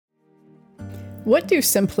What do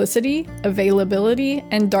simplicity, availability,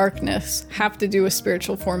 and darkness have to do with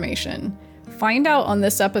spiritual formation? Find out on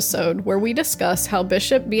this episode where we discuss how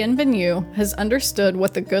Bishop Bienvenu has understood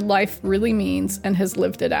what the good life really means and has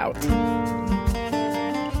lived it out.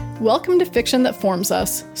 Welcome to Fiction That Forms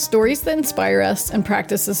Us, stories that inspire us and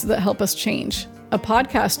practices that help us change. A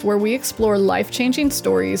podcast where we explore life-changing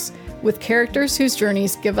stories with characters whose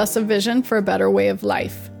journeys give us a vision for a better way of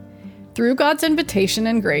life. Through God's invitation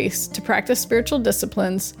and grace to practice spiritual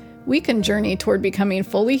disciplines, we can journey toward becoming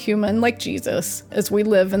fully human like Jesus as we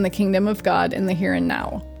live in the kingdom of God in the here and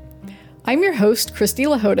now. I'm your host, Kristy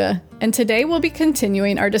Lahoda, and today we'll be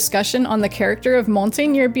continuing our discussion on the character of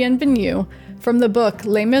Monseigneur Bienvenu from the book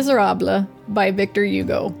Les Misérables by Victor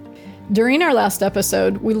Hugo. During our last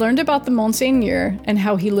episode, we learned about the Monseigneur and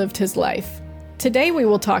how he lived his life. Today we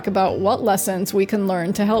will talk about what lessons we can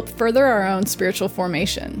learn to help further our own spiritual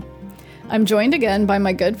formation. I'm joined again by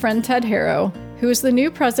my good friend Ted Harro, who is the new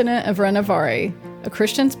president of Renovaré, a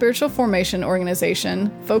Christian spiritual formation organization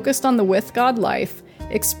focused on the with God life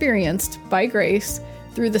experienced by grace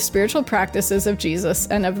through the spiritual practices of Jesus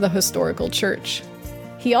and of the historical church.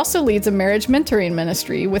 He also leads a marriage mentoring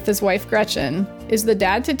ministry with his wife Gretchen, is the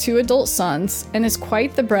dad to 2 adult sons, and is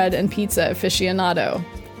quite the bread and pizza aficionado.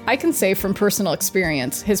 I can say from personal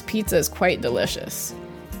experience, his pizza is quite delicious.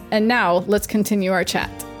 And now, let's continue our chat.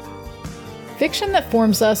 Fiction That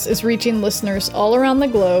Forms Us is reaching listeners all around the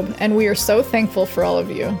globe, and we are so thankful for all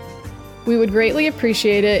of you. We would greatly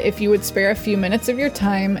appreciate it if you would spare a few minutes of your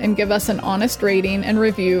time and give us an honest rating and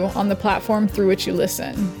review on the platform through which you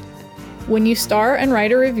listen. When you star and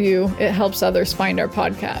write a review, it helps others find our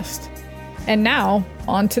podcast. And now,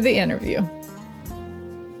 on to the interview.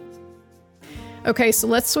 Okay, so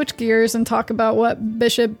let's switch gears and talk about what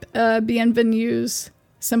Bishop Bienvenu's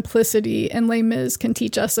simplicity and Les Mis can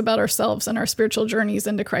teach us about ourselves and our spiritual journeys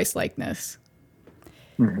into Christ-likeness.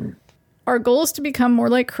 Mm-hmm. Our goal is to become more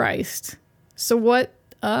like Christ. So what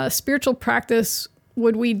spiritual practice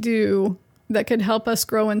would we do that could help us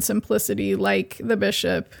grow in simplicity like the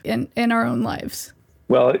bishop in our own lives?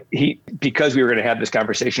 Well, because we were going to have this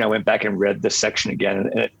conversation, I went back and read this section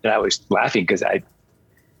again, and I was laughing because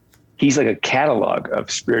he's like a catalog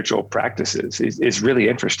of spiritual practices. It's really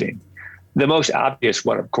interesting. The most obvious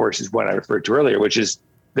one, of course, is what I referred to earlier, which is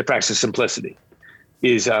the practice of simplicity.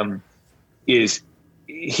 Is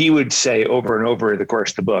he would say over and over in the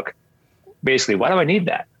course of the book, basically, why do I need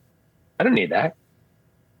that? I don't need that.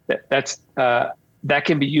 That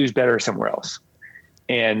can be used better somewhere else.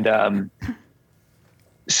 And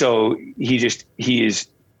so he is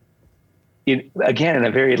in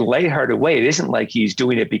a very lighthearted way. It isn't like he's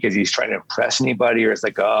doing it because he's trying to impress anybody, or it's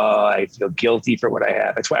like, oh, I feel guilty for what I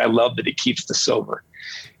have. That's why I love that he keeps the silver,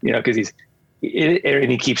 because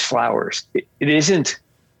and he keeps flowers. It isn't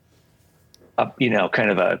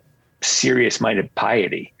kind of a serious-minded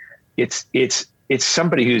piety. It's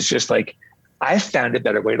somebody who's just like, I found a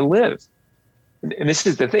better way to live. And this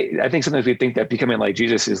is the thing. I think sometimes we think that becoming like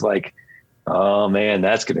Jesus is like, oh man,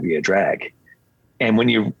 that's going to be a drag. And when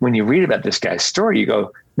you read about this guy's story, you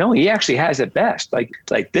go, no, he actually has it best.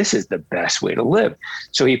 Like this is the best way to live.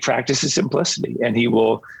 So he practices simplicity, and he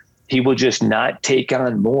will just not take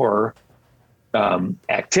on more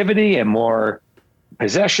activity and more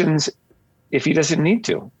possessions if he doesn't need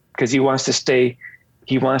to, because he wants to stay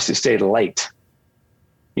light.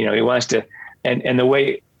 He wants to, and the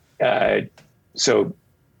way, so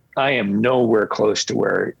I am nowhere close to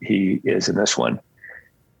where he is in this one.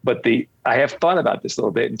 But I have thought about this a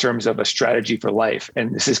little bit in terms of a strategy for life.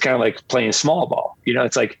 And this is kind of like playing small ball.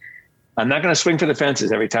 It's like, I'm not going to swing for the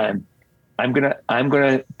fences every time. I'm going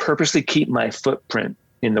to purposely keep my footprint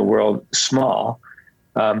in the world small,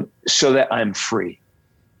 so that I'm free.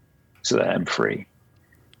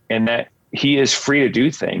 And that he is free to do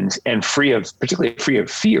things, and particularly free of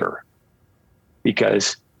fear,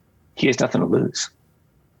 because he has nothing to lose.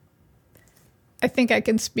 I think I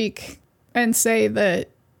can speak and say that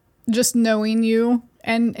just knowing you,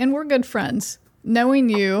 and we're good friends, knowing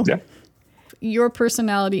you, yeah. Your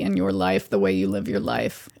personality and your life, the way you live your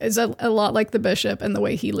life, is a lot like the bishop and the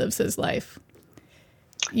way he lives his life.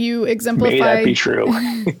 You exemplify. May that be true.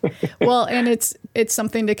 Well, and it's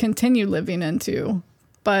something to continue living into,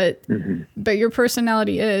 but your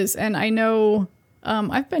personality is, and I know,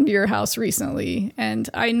 I've been to your house recently, and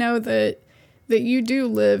I know that you do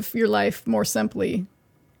live your life more simply.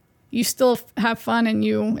 You still have fun and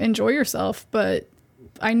you enjoy yourself, but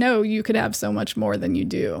I know you could have so much more than you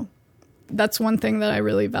do. That's one thing that I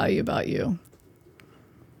really value about you.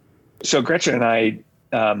 So Gretchen and I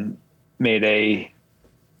made a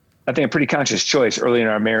pretty conscious choice early in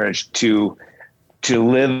our marriage to to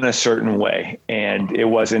live in a certain way. And it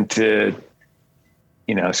wasn't to,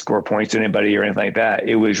 score points to anybody or anything like that.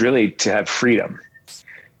 It was really to have freedom.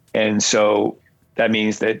 And so that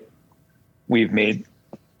means that we've made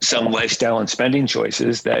some lifestyle and spending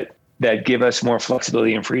choices that give us more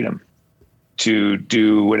flexibility and freedom to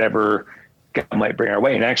do whatever God might bring our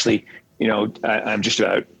way. And actually, I'm just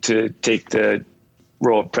about to take the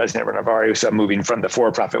role of president of Renovaré, so I'm moving from the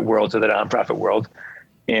for-profit world to the nonprofit world.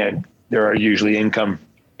 And there are usually income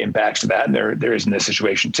impacts to that. And there is in this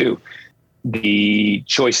situation too. The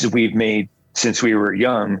choices we've made since we were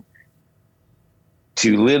young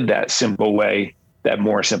to live that simple way, that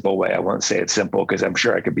more simple way. I won't say it's simple because I'm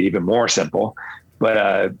sure I could be even more simple,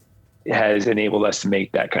 but has enabled us to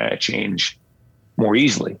make that kind of change more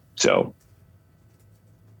easily. So,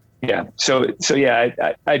 yeah. So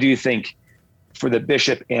yeah, I do think for the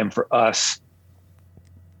bishop and for us,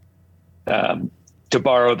 to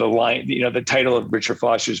borrow the line, the title of Richard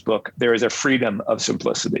Foster's book, there is a freedom of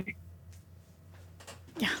simplicity.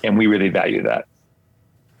 Yeah. And we really value that.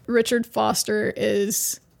 Richard Foster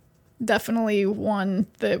is definitely one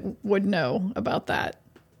that would know about that,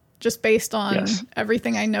 just based on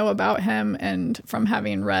everything I know about him and from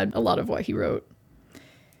having read a lot of what he wrote.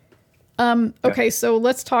 Okay, so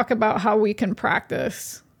let's talk about how we can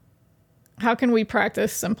practice. How can we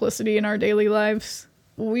practice simplicity in our daily lives?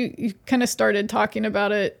 We kind of started talking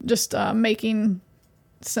about it, just making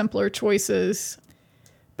simpler choices.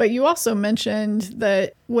 But you also mentioned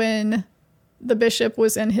that when the bishop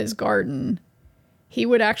was in his garden, he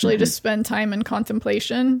would actually just spend time in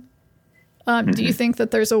contemplation. Do you think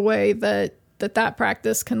that there's a way that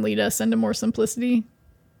practice can lead us into more simplicity?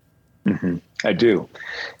 I do.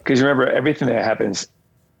 Because remember, everything that happens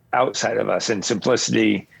outside of us in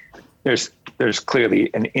simplicity, there's clearly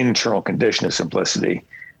an internal condition of simplicity,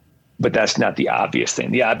 but that's not the obvious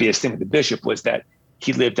thing. The obvious thing with the bishop was that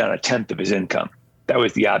he lived on 1/10 of his income. That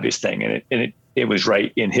was the obvious thing. And it was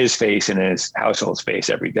right in his face and in his household's face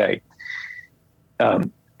every day.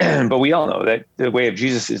 But we all know that the way of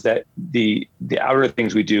Jesus is that the outer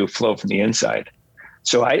things we do flow from the inside.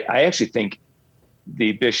 So I actually think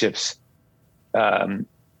the bishop's, work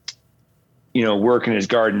in his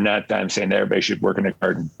garden, not that I'm saying that everybody should work in a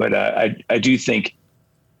garden, but I do think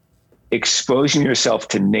exposing yourself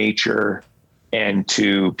to nature and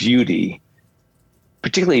to beauty,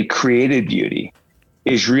 particularly creative beauty,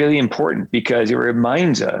 is really important because it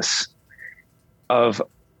reminds us of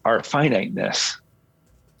our finiteness.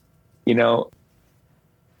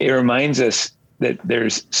 It reminds us that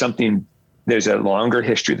there's a longer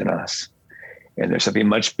history than us, and there's something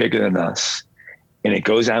much bigger than us, and it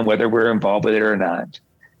goes on whether we're involved with it or not.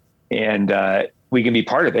 And we can be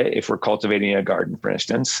part of it if we're cultivating a garden, for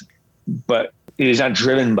instance, but it is not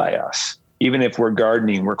driven by us. Even if we're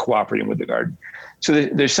gardening, we're cooperating with the garden. So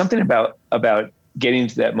there's something about getting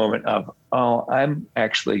to that moment of, oh, I'm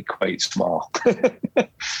actually quite small.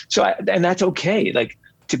 And that's okay. Like,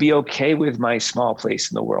 to be okay with my small place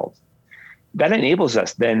in the world. That enables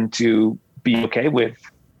us then to be okay with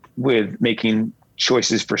making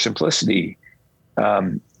choices for simplicity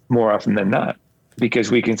more often than not,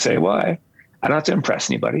 because we can say, well, I don't have to impress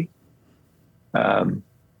anybody. I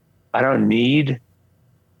don't need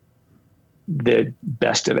the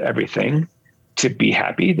best of everything to be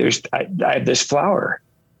happy. I have this flower.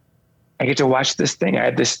 I get to watch this thing. I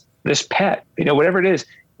have this pet, whatever it is,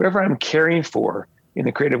 whatever I'm caring for in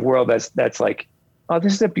the creative world, that's like, oh,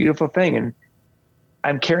 this is a beautiful thing, and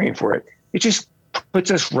I'm caring for it. It just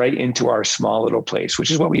puts us right into our small little place, which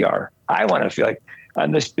is what we are. I want to feel like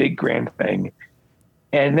I'm this big grand thing.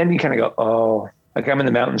 And then you kind of go, oh, like I'm in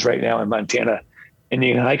the mountains right now in Montana, and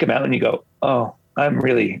you hike a mountain and you go, oh, I'm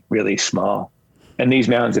really, really small. And these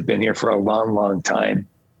mountains have been here for a long, long time.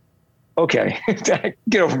 Okay,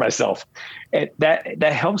 get over myself. And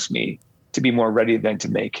that helps me to be more ready then to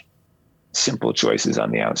make simple choices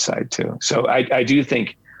on the outside too. So I do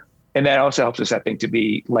think, and that also helps us, I think, to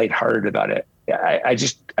be lighthearted about it.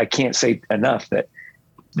 I can't say enough that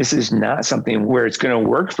this is not something where it's going to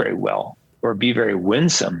work very well or be very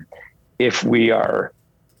winsome if we are,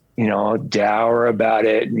 dour about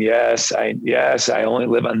it. And yes, I only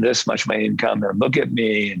live on this much of my income, and look at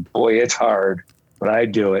me, and boy, it's hard, but I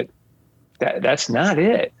do it. That's not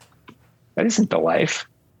it. That isn't the life.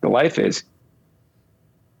 The life is,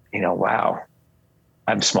 wow,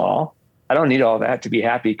 I'm small. I don't need all that to be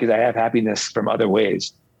happy because I have happiness from other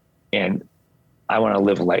ways. And I want to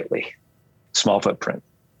live lightly, small footprint,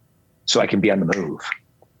 so I can be on the move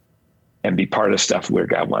and be part of stuff where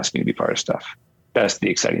God wants me to be part of stuff. That's the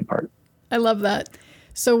exciting part. I love that.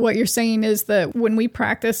 So what you're saying is that when we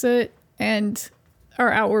practice it and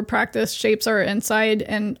our outward practice shapes our inside.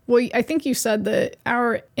 And well, I think you said that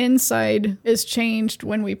our inside is changed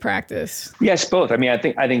when we practice. Yes, both. I mean, I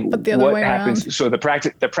think but the other what way happens, around. so the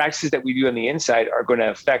practices that we do on the inside are going to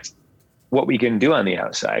affect what we can do on the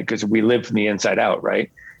outside, because we live from the inside out, right?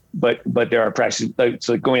 But there are practices,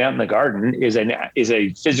 so going out in the garden is a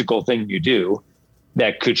physical thing you do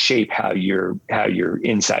that could shape how your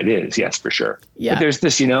inside is. Yes, for sure. Yeah. But there's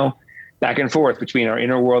this, back and forth between our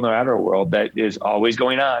inner world and our outer world that is always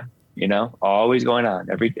going on, always going on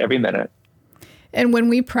every minute. And when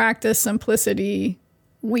we practice simplicity,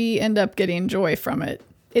 we end up getting joy from it.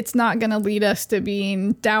 It's not going to lead us to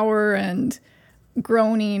being dour and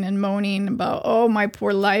groaning and moaning about, oh, my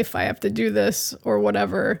poor life, I have to do this or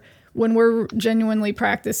whatever. When we're genuinely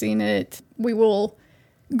practicing it, we will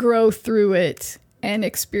grow through it and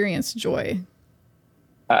experience joy.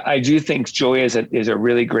 I do think joy is a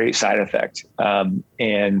really great side effect.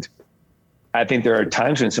 And I think there are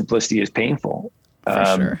times when simplicity is painful. For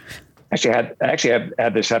sure. I've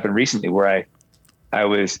had this happen recently where I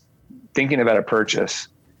was thinking about a purchase,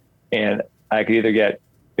 and I could either get,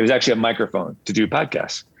 it was actually a microphone to do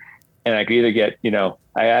podcasts. And I could either get,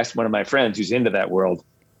 I asked one of my friends who's into that world,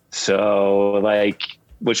 so like,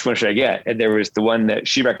 which one should I get? And there was the one that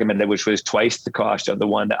she recommended, which was twice the cost of the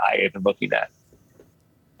one that I had been looking at.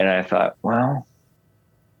 And I thought, well,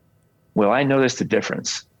 will I notice the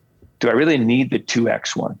difference? Do I really need the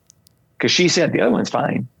 2X one? Because she said the other one's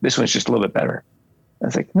fine. This one's just a little bit better. I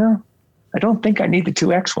was like, no, I don't think I need the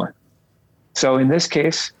 2X one. So in this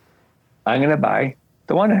case, I'm going to buy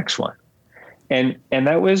the 1X one. And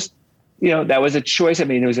that was, that was a choice. I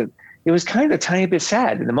mean, it was kind of a tiny bit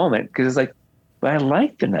sad in the moment, because it's like, well, I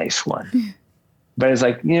like the nice one. But it's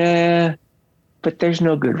like, yeah, but there's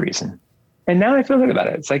no good reason. And now I feel good about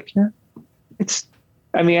it. It's like, no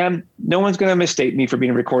one's going to mistake me for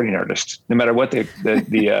being a recording artist, no matter what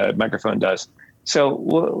the microphone does. So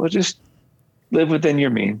we'll just live within your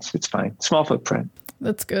means. It's fine. Small footprint.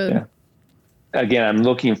 That's good. Yeah. Again, I'm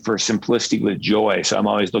looking for simplicity with joy. So I'm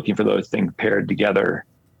always looking for those things paired together.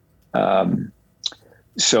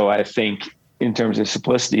 So I think in terms of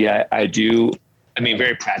simplicity, I do,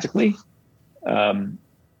 very practically. And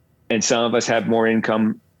some of us have more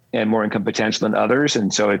income and more income potential than others.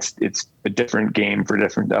 And so it's a different game for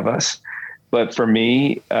different of us. But for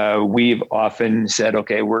me, we've often said,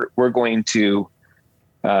 okay, we're going to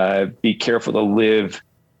be careful to live,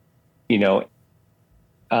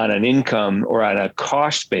 on an income or on a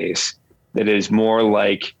cost base that is more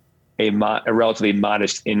like a relatively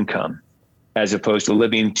modest income, as opposed to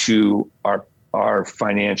living to our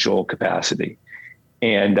financial capacity.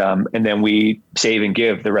 And then we save and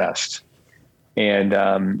give the rest.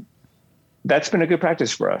 And that's been a good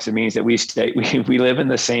practice for us. It means that we live in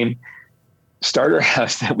the same starter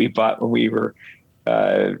house that we bought when we were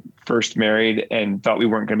first married and thought we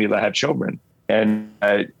weren't going to be able to have children. And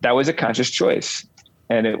that was a conscious choice.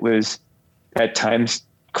 And it was at times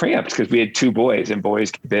cramped because we had two boys, and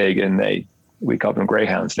boys get big, and we called them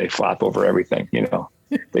greyhounds. They flop over everything,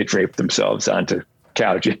 They drape themselves onto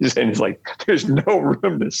couches, and it's like, there's no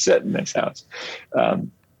room to sit in this house.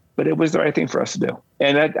 But it was the right thing for us to do.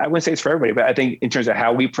 And I wouldn't say it's for everybody, but I think in terms of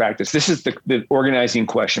how we practice, this is the organizing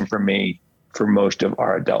question for me for most of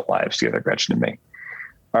our adult lives together, Gretchen and me.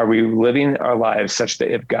 Are we living our lives such that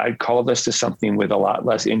if God called us to something with a lot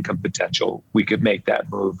less income potential, we could make that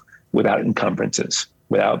move without encumbrances,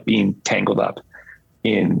 without being tangled up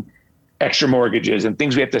in extra mortgages and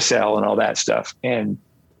things we have to sell and all that stuff? And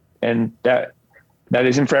that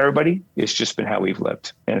isn't for everybody. It's just been how we've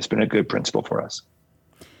lived. And it's been a good principle for us.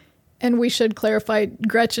 And we should clarify,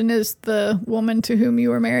 Gretchen is the woman to whom you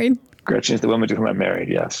were married? Gretchen is the woman to whom I'm married,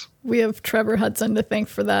 yes. We have Trevor Hudson to thank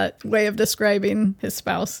for that way of describing his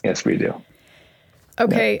spouse. Yes, we do.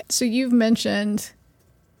 Okay, yeah. So you've mentioned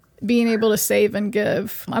being able to save and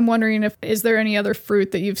give. I'm wondering is there any other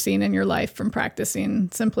fruit that you've seen in your life from practicing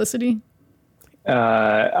simplicity?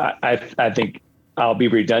 I think I'll be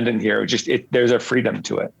redundant here. There's a freedom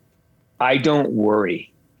to it. I don't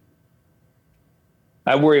worry.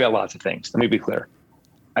 I worry about lots of things. Let me be clear.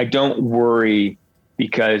 I don't worry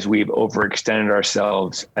because we've overextended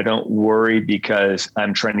ourselves. I don't worry because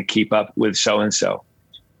I'm trying to keep up with so-and-so.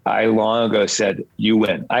 I long ago said, you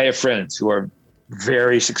win. I have friends who are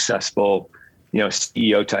very successful,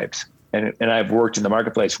 CEO types. And I've worked in the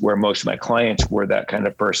marketplace where most of my clients were that kind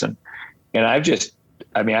of person. And I just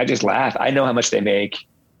laugh. I know how much they make.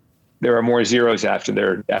 There are more zeros after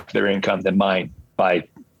their income than mine by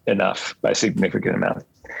significant amount.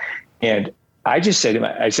 And I just say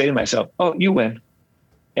to myself, oh, you win.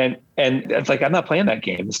 And it's like, I'm not playing that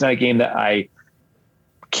game. It's not a game that I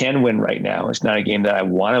can win right now. It's not a game that I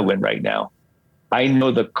want to win right now. I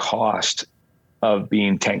know the cost of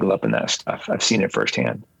being tangled up in that stuff. I've seen it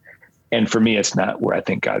firsthand. And for me, it's not where I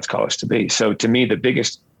think God's called us to be. So to me, the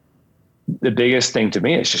biggest thing to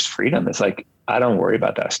me is just freedom. It's like, I don't worry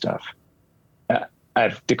about that stuff.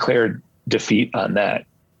 I've declared defeat on that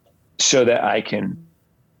so that I can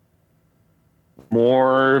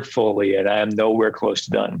more fully, and I am nowhere close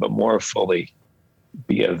to done, but more fully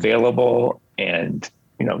be available and,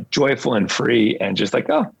 joyful and free and just like,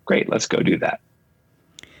 oh, great, let's go do that.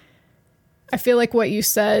 I feel like what you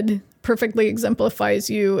said perfectly exemplifies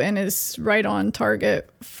you and is right on target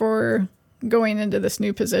for going into this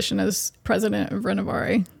new position as president of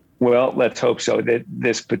Renovaré. Well, let's hope so. That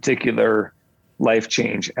this particular life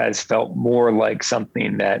change has felt more like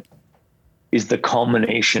something that is the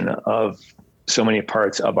culmination of so many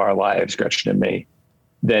parts of our lives, Gretchen and me,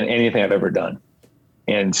 than anything I've ever done.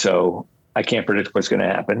 And so I can't predict what's going to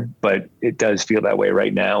happen, but it does feel that way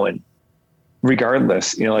right now. And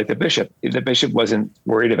regardless, like the bishop wasn't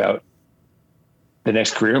worried about the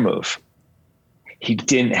next career move. He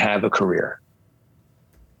didn't have a career.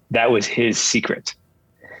 That was his secret.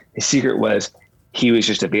 His secret was he was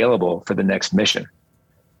just available for the next mission.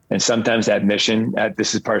 And sometimes that mission,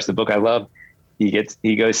 this is parts of the book I love,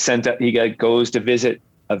 he goes to visit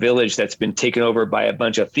a village that's been taken over by a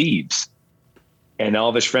bunch of thieves. And all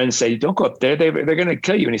of his friends say, don't go up there. They're going to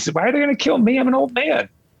kill you. And he says, why are they going to kill me? I'm an old man.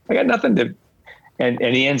 I got nothing to. And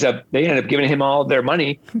they end up giving him all their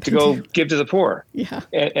money to go give to the poor. Yeah.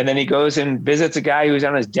 And then he goes and visits a guy who's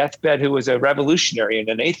on his deathbed who was a revolutionary and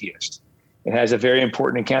an atheist. It has a very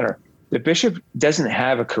important encounter. The bishop doesn't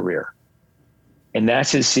have a career. And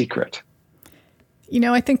that's his secret.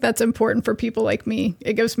 I think that's important for people like me.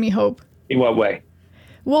 It gives me hope. In what way?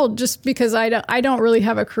 Well, just because I don't really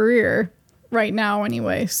have a career right now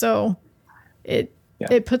anyway. So it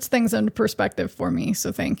puts things into perspective for me.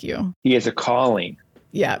 So thank you. He has a calling.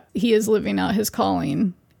 Yeah, he is living out his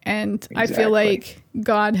calling. And exactly. I feel like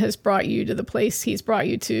God has brought you to the place he's brought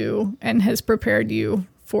you to and has prepared you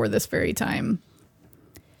for this very time.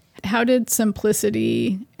 How did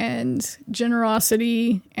simplicity and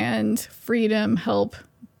generosity and freedom help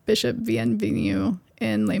Bishop Bienvenu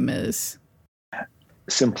in Les Mis?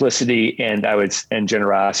 Simplicity and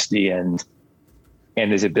generosity and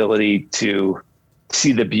his ability to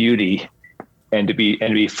see the beauty and to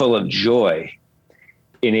be full of joy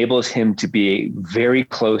enables him to be very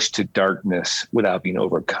close to darkness without being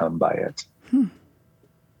overcome by it.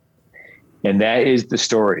 And that is the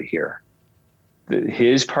story here.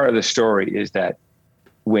 His part of the story is that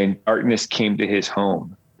when darkness came to his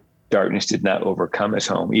home, darkness did not overcome his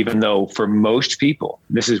home, even though for most people,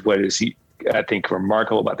 this is what is, I think,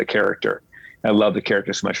 remarkable about the character. I love the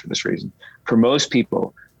character so much for this reason. For most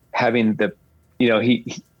people, having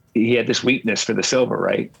he had this weakness for the silver,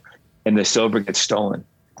 right? And the silver gets stolen.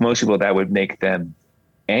 Most people, that would make them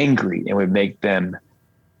angry and would make them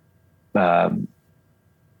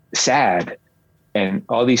sad and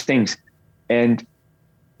all these things. And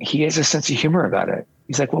he has a sense of humor about it.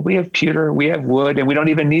 He's like, well, we have pewter, we have wood, and we don't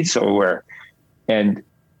even need silverware. And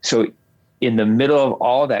so in the middle of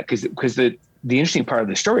all that, because the interesting part of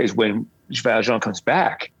the story is when Valjean comes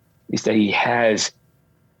back, is that he has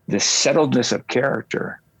the settledness of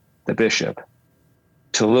character, the bishop,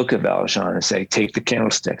 to look at Valjean and say, take the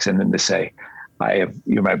candlesticks, and then to say,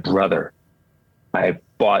 you're my brother. I have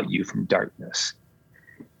bought you from darkness.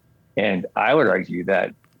 And I would argue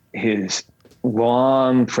that his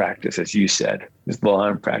long practice, as you said, his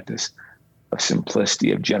long practice of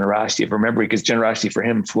simplicity, of generosity, of remembering, because generosity for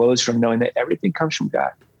him flows from knowing that everything comes from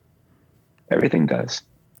God. Everything does.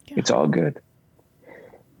 Yeah. It's all good.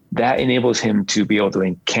 That enables him to be able to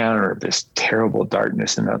encounter this terrible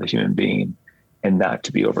darkness in another human being and not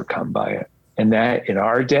to be overcome by it. And that in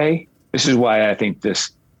our day, this is why I think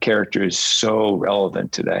this character is so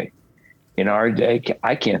relevant today. In our day,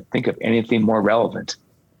 I can't think of anything more relevant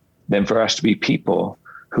than for us to be people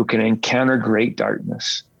who can encounter great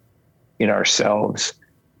darkness in ourselves,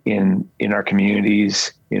 in our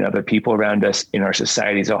communities, in other people around us, in our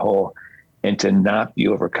society as a whole, and to not be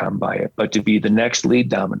overcome by it, but to be the next lead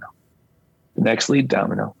domino,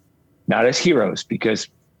 not as heroes, because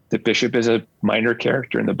the bishop is a minor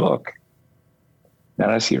character in the book,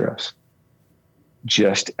 not as heroes,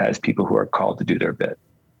 just as people who are called to do their bit.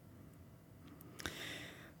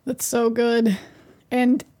 That's so good.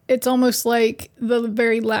 And it's almost like the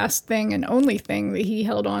very last thing and only thing that he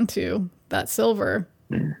held on to, that silver,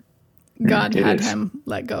 God had him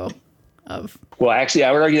let go of. Well, actually,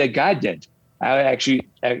 I would argue that God did. I would actually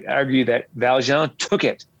argue that Valjean took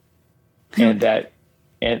it, and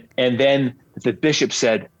then The bishop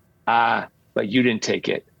said, but you didn't take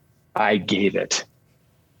it. I gave it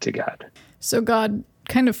to God. So God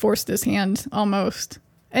kind of forced his hand almost.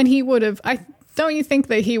 And he would have, don't you think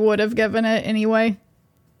that he would have given it anyway?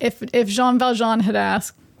 If Jean Valjean had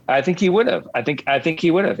asked? I think he would have. I think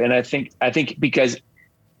he would have. And I think because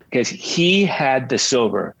he had the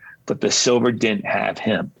silver, but the silver didn't have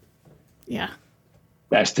him. Yeah.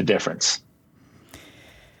 That's the difference.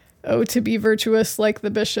 Oh, to be virtuous like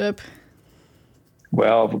the bishop.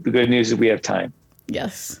 Well, the good news is we have time.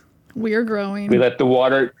 Yes. We are growing. We let the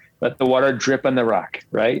water drip on the rock,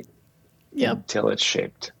 right? Yep. Until it's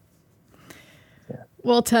shaped. Yeah.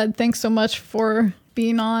 Well, Ted, thanks so much for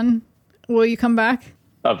being on. Will you come back?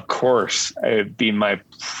 Of course. It would be my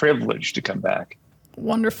privilege to come back.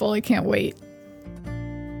 Wonderful. I can't wait.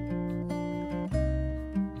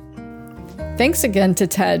 Thanks again to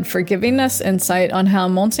Ted for giving us insight on how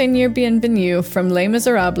Monseigneur Bienvenu from Les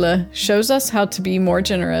Misérables shows us how to be more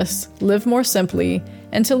generous, live more simply,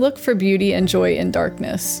 and to look for beauty and joy in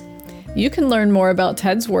darkness. You can learn more about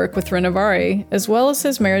Ted's work with Renovaré, as well as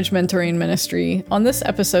his marriage mentoring ministry, on this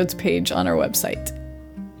episode's page on our website.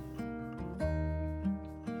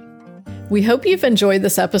 We hope you've enjoyed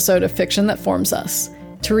this episode of Fiction That Forms Us.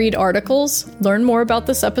 To read articles, learn more about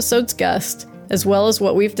this episode's guest, as well as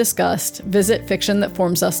what we've discussed, visit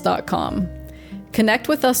fictionthatformsus.com. Connect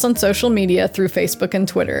with us on social media through Facebook and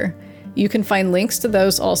Twitter. You can find links to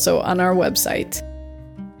those also on our website.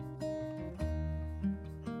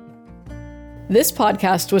 This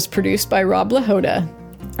podcast was produced by Rob Lahoda.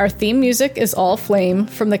 Our theme music is All Flame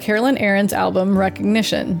from the Carolyn Aarons album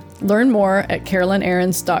Recognition. Learn more at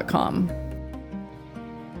carolynaaarons.com.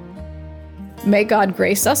 May God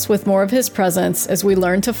grace us with more of his presence as we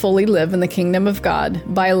learn to fully live in the kingdom of God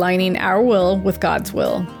by aligning our will with God's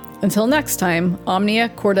will. Until next time, omnia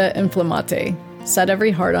corda inflammate. Set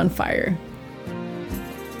every heart on fire.